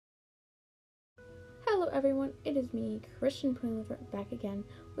Hello everyone, it is me, Christian Printer, back again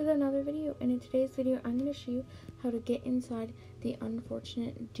with another video, and in today's video I'm going to show you how to get inside the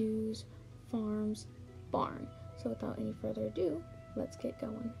Unfortunate Do's Farms barn. So without any further ado, let's get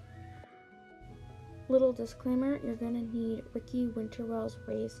going. Little disclaimer, you're going to need Ricky Winterwell's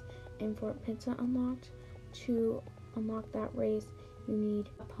race in Fort Pinta unlocked. To unlock that race, you need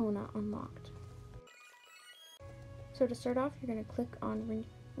Epona unlocked. So to start off, you're going to click on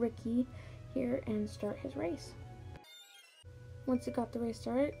Ricky here and start his race. Once you got the race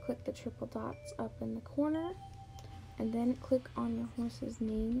started, click the triple dots up in the corner and then click on your horse's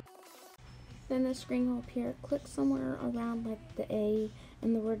name. Then the screen will appear. Click somewhere around like the A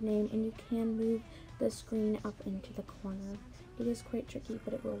and the word name, and you can move the screen up into the corner. It is quite tricky,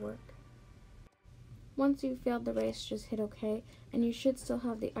 but it will work. Once you've failed the race, just hit OK, and you should still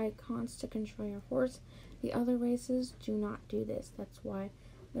have the icons to control your horse. The other races do not do this. That's why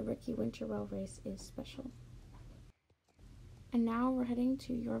the Ricky Winterwell race is special. And now we're heading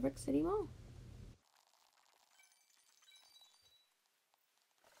to Jorvik City Mall.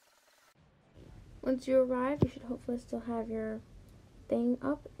 Once you arrive, you should hopefully still have your thing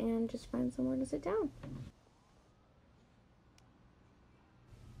up and just find somewhere to sit down.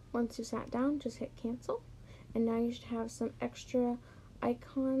 Once you sat down, just hit cancel. And now you should have some extra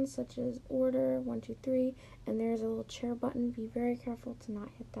icons such as order 1 2 3, and there's a little chair button. Be very careful to not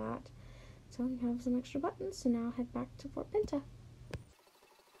hit that. So you have some extra buttons. So now head back to Fort Pinta,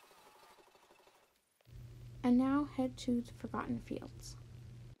 and now head to the Forgotten Fields.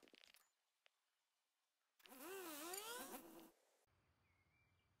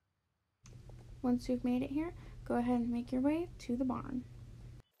 Once you've made it here, go ahead and make your way to the barn.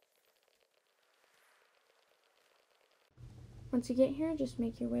 Once you get here, just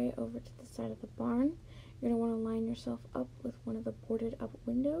make your way over to the side of the barn. You're going to want to line yourself up with one of the boarded up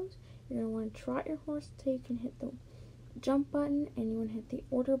windows. You're going to want to trot your horse till you can hit the jump button, and you want to hit the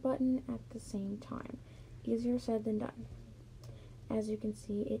order button at the same time. Easier said than done. As you can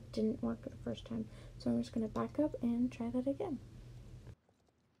see, it didn't work the first time, so I'm just going to back up and try that again.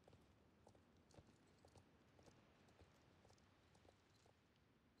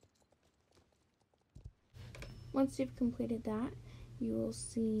 Once you've completed that, you will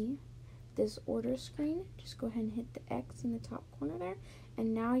see this order screen. Just go ahead and hit the X in the top corner there,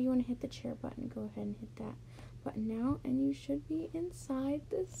 and now you want to hit the chair button. Go ahead and hit that button now, and you should be inside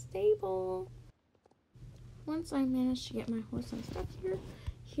the stable. Once I managed to get my horse unstuck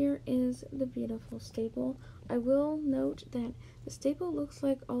here is the beautiful stable. I will note that the stable looks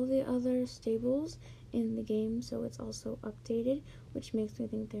like all the other stables in the game, so it's also updated, which makes me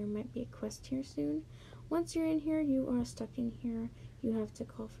think there might be a quest here soon. Once you're in here, you are stuck in here. You have to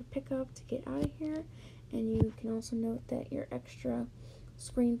call for pickup to get out of here, and you can also note that your extra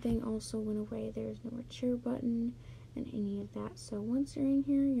screen thing also went away. There's no more chair button and any of that. So once you're in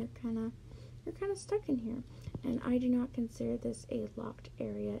here, you're kind of stuck in here. And I do not consider this a locked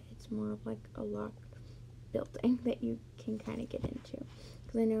area. It's more of like a locked building that you can kind of get into,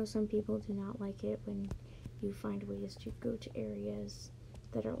 because I know some people do not like it when you find ways to go to areas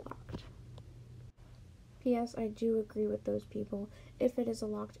that are locked. P.S. I do agree with those people. If it is a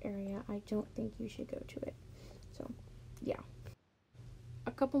locked area, I don't think you should go to it. So, yeah.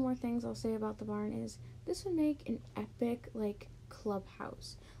 A couple more things I'll say about the barn is this would make an epic, like,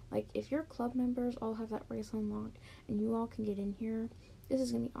 clubhouse. Like, if your club members all have that race unlocked and you all can get in here, this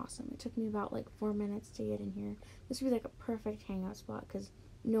is going to be awesome. It took me about, like, 4 minutes to get in here. This would be, like, a perfect hangout spot because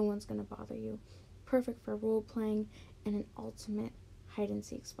no one's going to bother you. Perfect for role-playing and an ultimate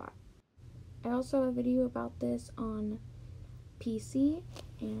hide-and-seek spot. I also have a video about this on PC,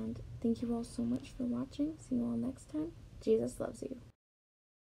 and thank you all so much for watching. See you all next time. Jesus loves you.